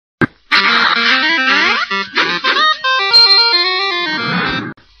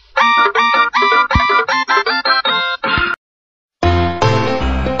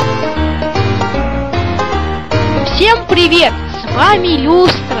вами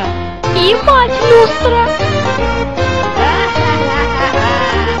Люстра и мать Люстра.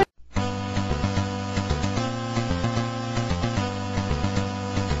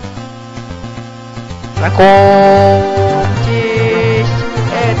 Знакомьтесь,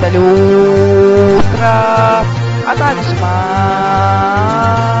 это Люстра, а также мать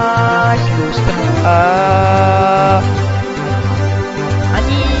Люстра.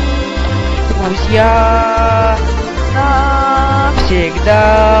 Они друзья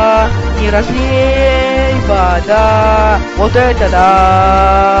навсегда, не разлей вода, вот это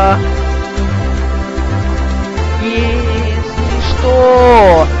да. Если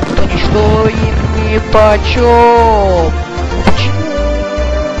что, то ничто им не почем. Почему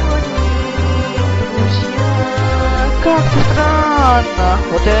они друзья? Как-то странно,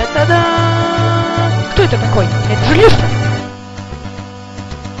 вот это да. Кто это такой? Это же Люстра.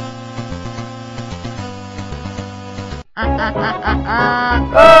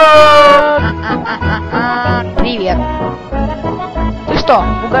 Привет. Ты что,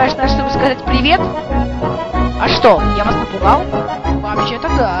 пугаешь нас, чтобы сказать привет? А что, я вас напугал? Вообще-то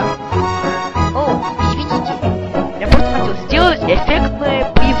да. О, извините. Я просто хотел сделать эффектное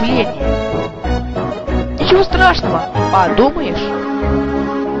появление. Ничего страшного, подумаешь.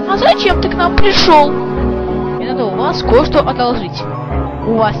 А зачем ты к нам пришел? Мне надо у вас кое-что одолжить.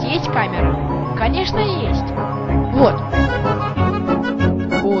 У вас есть камера? Конечно, есть. Вот.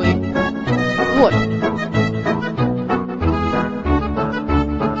 Ой. Вот.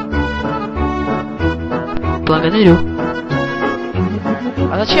 Благодарю.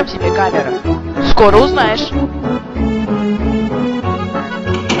 А зачем тебе камера? Скоро узнаешь.